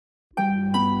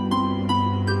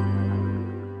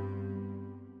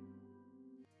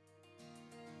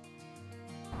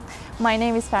My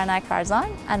name is Faranak Farzan,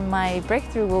 and my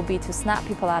breakthrough will be to snap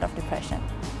people out of depression.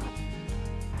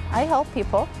 I help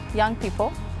people, young people,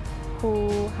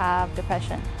 who have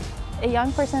depression. A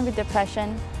young person with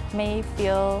depression may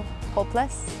feel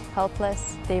hopeless,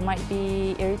 helpless. They might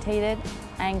be irritated,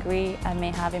 angry, and may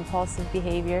have impulsive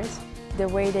behaviors. The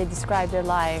way they describe their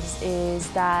lives is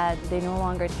that they no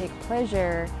longer take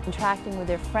pleasure interacting with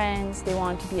their friends, they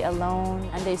want to be alone,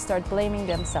 and they start blaming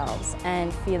themselves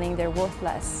and feeling they're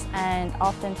worthless. And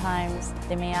oftentimes,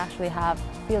 they may actually have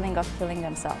a feeling of killing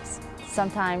themselves.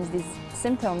 Sometimes these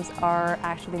symptoms are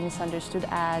actually misunderstood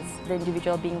as the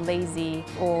individual being lazy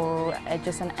or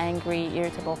just an angry,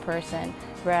 irritable person,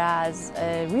 whereas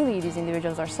really these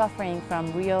individuals are suffering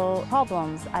from real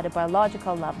problems at a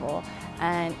biological level,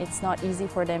 and it's not easy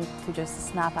for them to just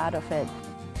snap out of it.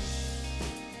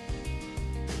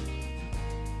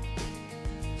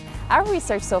 Our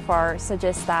research so far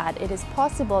suggests that it is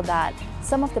possible that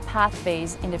some of the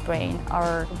pathways in the brain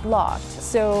are blocked.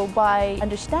 So by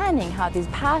understanding how these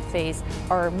pathways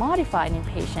are modified in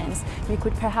patients, we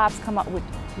could perhaps come up with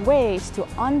ways to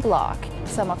unblock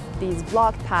some of these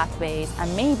blocked pathways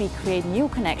and maybe create new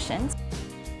connections.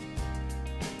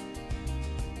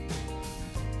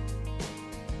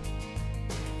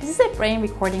 This is a brain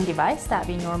recording device that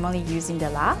we normally use in the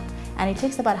lab, and it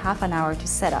takes about half an hour to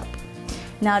set up.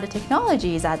 Now the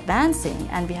technology is advancing,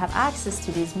 and we have access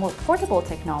to this more portable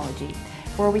technology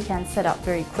where we can set up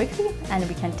very quickly, and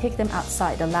we can take them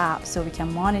outside the lab so we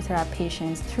can monitor our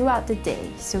patients throughout the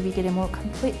day so we get a more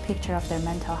complete picture of their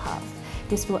mental health.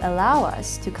 This will allow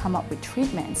us to come up with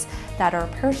treatments that are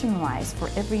personalized for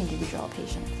every individual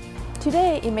patient.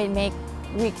 Today, it may make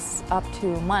weeks up to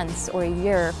months or a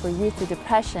year for youth with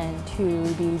depression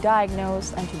to be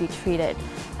diagnosed and to be treated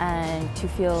and to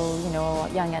feel,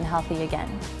 young and healthy again.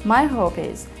 My hope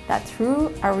is that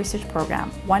through our research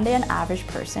program, one day an average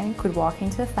person could walk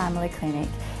into a family clinic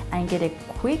and get a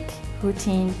quick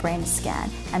routine brain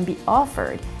scan and be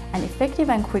offered an effective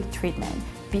and quick treatment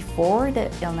before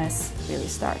the illness really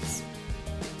starts.